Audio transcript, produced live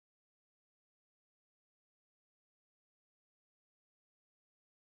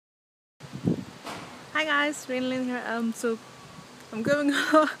Hi guys, RinLin's here. So I'm going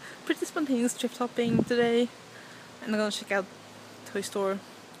on a pretty spontaneous thrift hopping today, and I'm gonna check out toy store.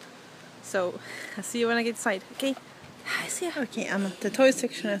 So I'll see you when I get inside. Okay? I see you. Okay, I'm at the toy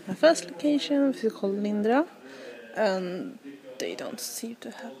section at my first location, which is called Lindra, and they don't seem to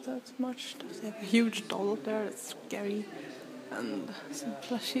have that much stuff. They have a huge doll there that's scary, and some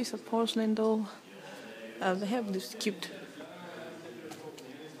plushies, a porcelain doll. They have this cute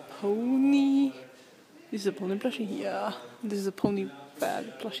pony. This is a pony plushie? Yeah. This is a pony bag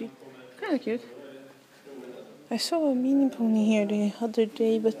plushie. Kinda cute. I saw a mini pony here the other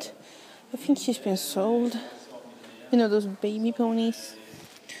day, but I think she's been sold. You know, those baby ponies.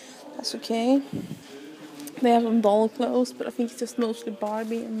 That's okay. They have some doll clothes, but I think it's just mostly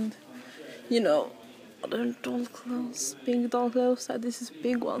Barbie and, you know, other doll clothes. Big doll clothes. This is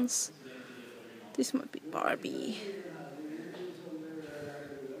big ones. This might be Barbie.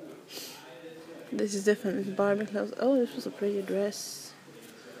 This is definitely Barbie clothes. Oh, this was a pretty dress.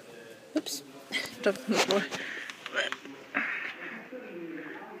 Oops. Dropped on the floor.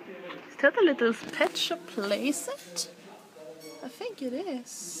 Is that a little pet shop playset? I think it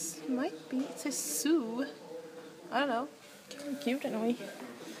is. Might be. It says Sue. I don't know. Kind of cute anyway.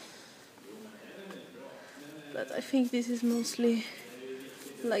 But I think this is mostly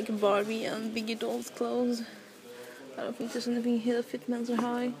like Barbie and Biggie Doll's clothes. I don't think there's anything here that fit men's or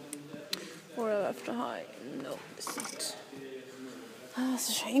high. Or after high. No, this isn't. That's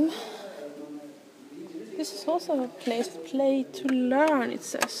a shame. This is also a place to play to learn, it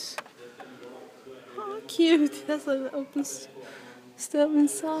says. Oh, cute. That's an open stove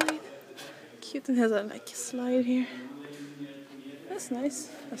inside. Cute, and has a like slide here. That's nice.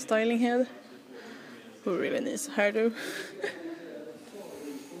 A styling head. Who really needs a hairdo?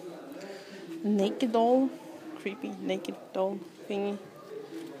 Naked doll. Creepy naked doll thingy.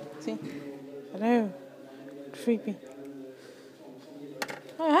 See? Hello. Creepy.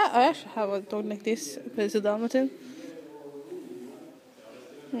 I actually have a dog like this, but it's a Dalmatian.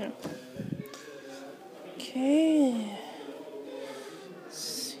 Yeah. Okay.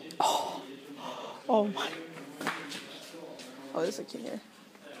 Oh. Oh my. Oh, there's a kid here.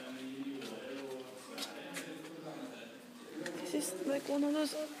 This is like one of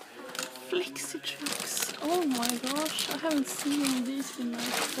those flexi trucks. Oh my gosh, I haven't seen these in like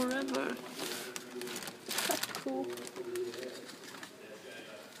forever. That's cool.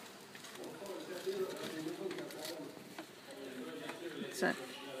 What's that?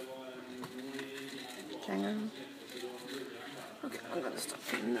 Kangaroo. Okay, I'm gonna stop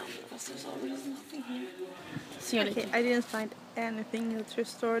here now because there's always nothing here. See you later. I didn't find anything in the thrift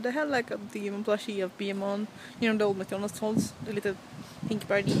store. They had like a demon plushie of BMon. You know, the old McDonald's dolls, the little pink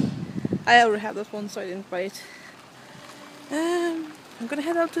birdie. I already had that one, so I didn't buy it. I'm gonna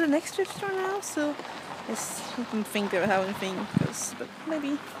head out to the next thrift store now, so I don't think they have anything, but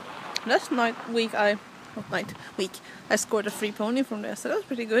maybe. Last week I scored a free pony from there, so that was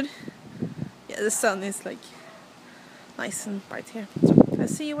pretty good. Yeah, the sun is like nice and bright here. So I'll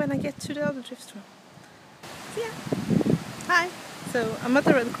see you when I get to the other thrift store. See ya! Hi! So I'm at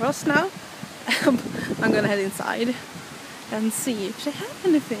the Red Cross now. I'm gonna head inside and see if they have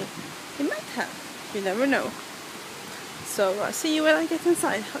anything. They might have. You never know. So I'll see you when I get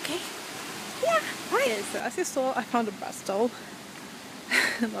inside, okay? Yeah! Bye! Okay, so as you saw, I found a brass doll.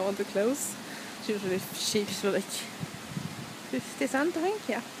 And I want to close. She was really cheap, she was like 50 cents, I think,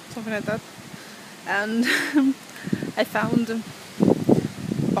 yeah, something like that. And I found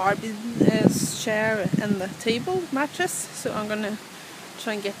Barbie's chair and the table mattress, so I'm gonna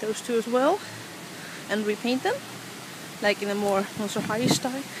try and get those two as well and repaint them, like in a more Monster High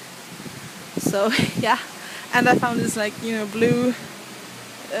style. So yeah, and I found this like, you know, blue,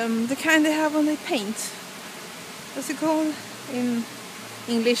 the kind they have when they paint. What's it called in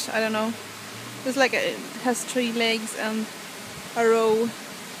English? I don't know. It's like it has 3 legs and a row.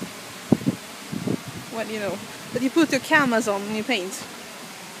 What, you know, that you put your cameras on and you paint.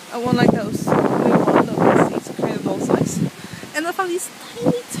 I want like those blue ones. It's kind of doll size. And I found these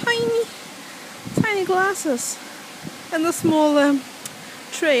tiny glasses and a small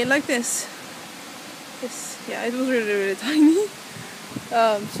tray like this. Yeah, it was really tiny.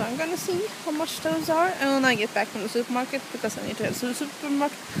 So I'm gonna see how much those are, and when I get back from the supermarket, because I need to head to the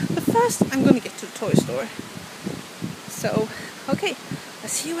supermarket. But first, I'm gonna get to the toy store. So, okay, I'll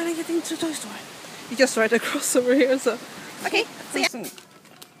see you when I get into the toy store. You just right across over here, so okay, see ya.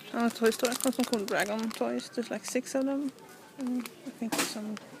 Toy store, I got some cool dragon toys. There's like 6 of them. I think there's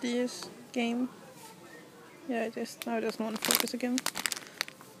some DS game. Yeah, now I just want to focus again.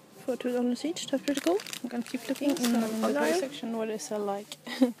 For $2 each, that's pretty cool. I'm gonna keep looking in the toy section where they sell like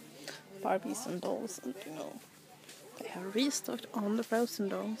Barbies and dolls, and you know, they have restocked on the Frozen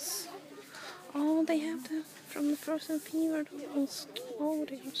dolls. Oh, they have them from the Frozen Fever dolls. Oh,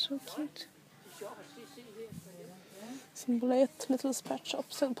 they are so cute. Symbolette, Little Pet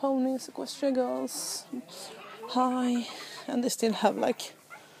Shops and Ponies, Equestria Girls, Hi, and they still have like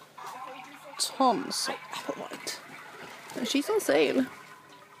tons of Applewhite. And she's on sale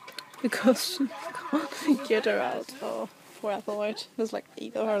because she can't get her out. Oh, for Applewhite. There's like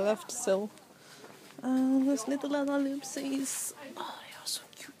 8 of her left still. There's little Anna Loopsies. Oh, they are so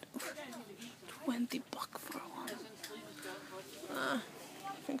cute. $20 for one. I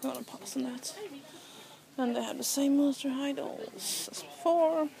think I'm gonna pass on that. And they have the same Monster High dolls as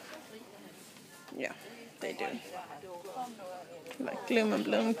before. Yeah, they do. Like Gloom and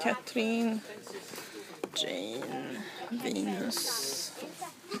Bloom, Catherine, Jane, Venus,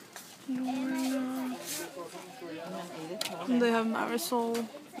 Lorna. And they have Marisol.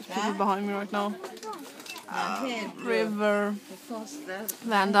 There's people behind me right now. River,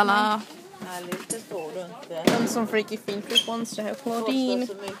 Vandala. And some freaky Finflip ones. They have Claudine,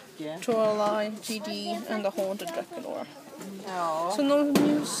 Torlai, GD, and the Haunted Draculaura. So no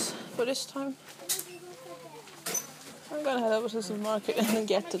news for this time. I'm gonna head over to the supermarket and then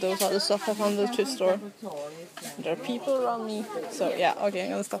get to those other stuff I found in the thrift store. There are people around me. So yeah, okay,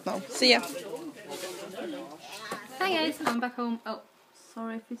 I'm gonna stop now. See ya! Hi guys, I'm back home. Oh,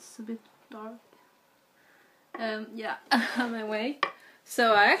 sorry if it's a bit dark. Yeah, on my way.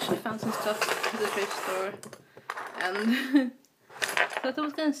 So I actually found some stuff in the thrift store, and thought I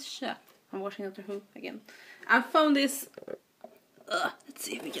was gonna shop. I'm washing up the hoop again. I found this. Let's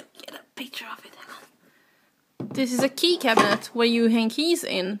see if we can get a picture of it. Hang on. This is a key cabinet where you hang keys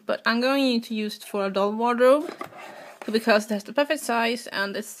in, but I'm going to use it for a doll wardrobe because it has the perfect size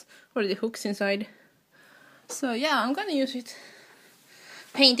and it's already hooks inside. So yeah, I'm gonna use it,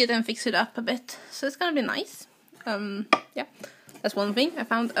 paint it and fix it up a bit. So it's gonna be nice. Yeah. That's one thing I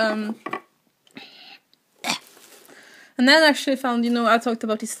found. And then I actually found, you know, I talked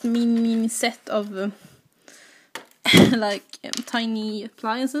about this mini set of tiny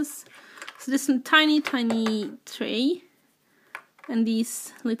appliances. So this tiny tray and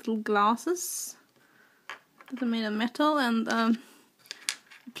these little glasses that are made of metal, and a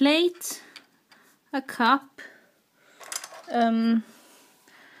plate, a cup, a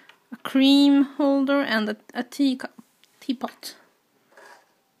cream holder, and a teapot.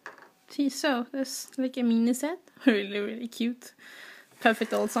 So there's like a mini set, really cute,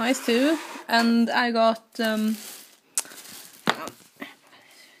 perfect old size too. And I got doesn't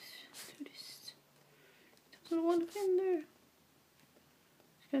want to fit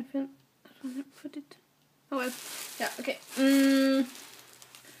there. Can I put it? Oh well, yeah, okay.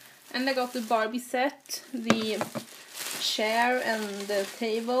 And I got the Barbie set, the chair and the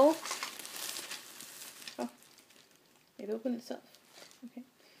table. Oh, it opened itself. Okay.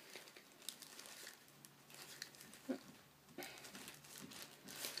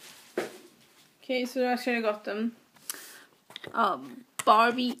 Okay, so I actually got them a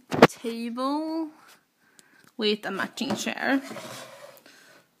Barbie table with a matching chair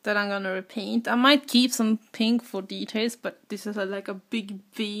that I'm gonna repaint. I might keep some pink for details, but this is like a big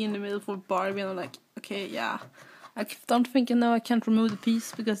V in the middle for Barbie, and I'm like, okay, yeah. I don't think I can't remove the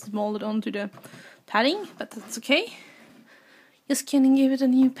piece because it's molded onto the padding, but that's okay. Just can give it a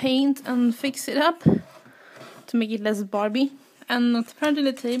new paint and fix it up to make it less Barbie. And apparently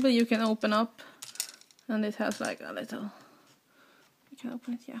the table you can open up, and it has like a little, you can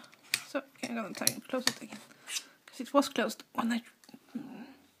open it, yeah. So, okay, I'm gonna close it again, because it was closed when I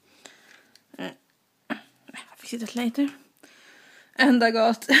fix it later. And I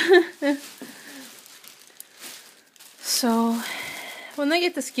got so when I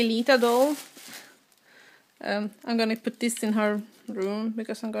get the Skeletor doll, I'm gonna put this in her room,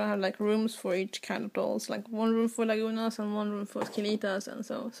 because I'm gonna have like rooms for each kind of dolls, like one room for Lagunas and one room for Skeletas, and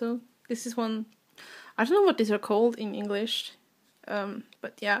so this is one. I don't know what these are called in English,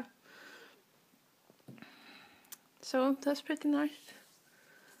 but yeah. So that's pretty nice.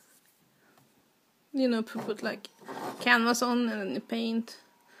 You know, put like canvas on and then you paint.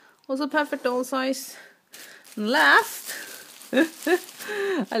 Also perfect doll size. And last,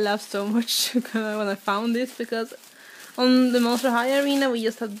 I laughed so much when I found this, because on the Monster High Arena we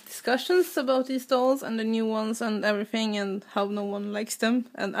just had discussions about these dolls and the new ones and everything, and how no one likes them.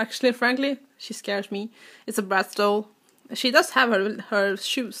 And actually, frankly, she scares me. It's a Bratz doll. She does have her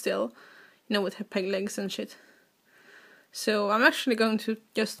shoes still, you know, with her peg legs and shit. So I'm actually going to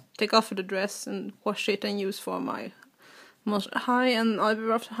just take off the dress and wash it and use for my Monster High and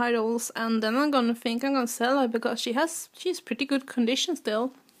Oliver After High dolls. And then I'm gonna sell her, because she's pretty good condition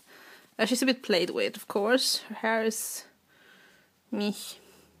still. She's a bit played with, of course. Her hair is meh.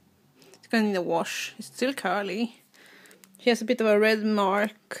 It's gonna need a wash. It's still curly. She has a bit of a red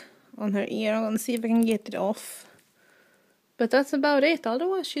mark on her ear. I'm gonna see if I can get it off. But that's about it.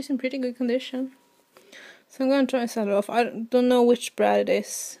 Otherwise, she's in pretty good condition. So I'm gonna try and sell her off. I don't know which brand it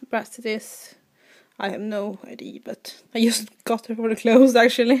is. I have no idea, but I just got her for the clothes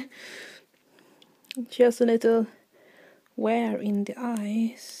actually. She has a little wear in the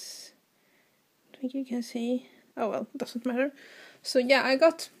eyes. I think you can see. Oh well, doesn't matter. So yeah, I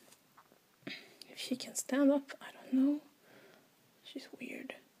got... If she can stand up, I don't know. She's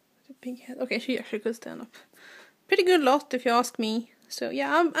weird. With a big head. Okay, she actually could stand up. Pretty good lot if you ask me. So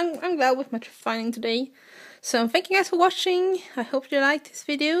yeah, I'm glad with my finding today. So thank you guys for watching. I hope you liked this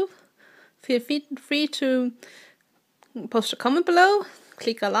video. Feel free to post a comment below,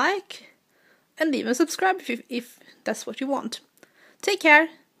 click a like, and leave a subscribe if that's what you want. Take care.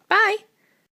 Bye.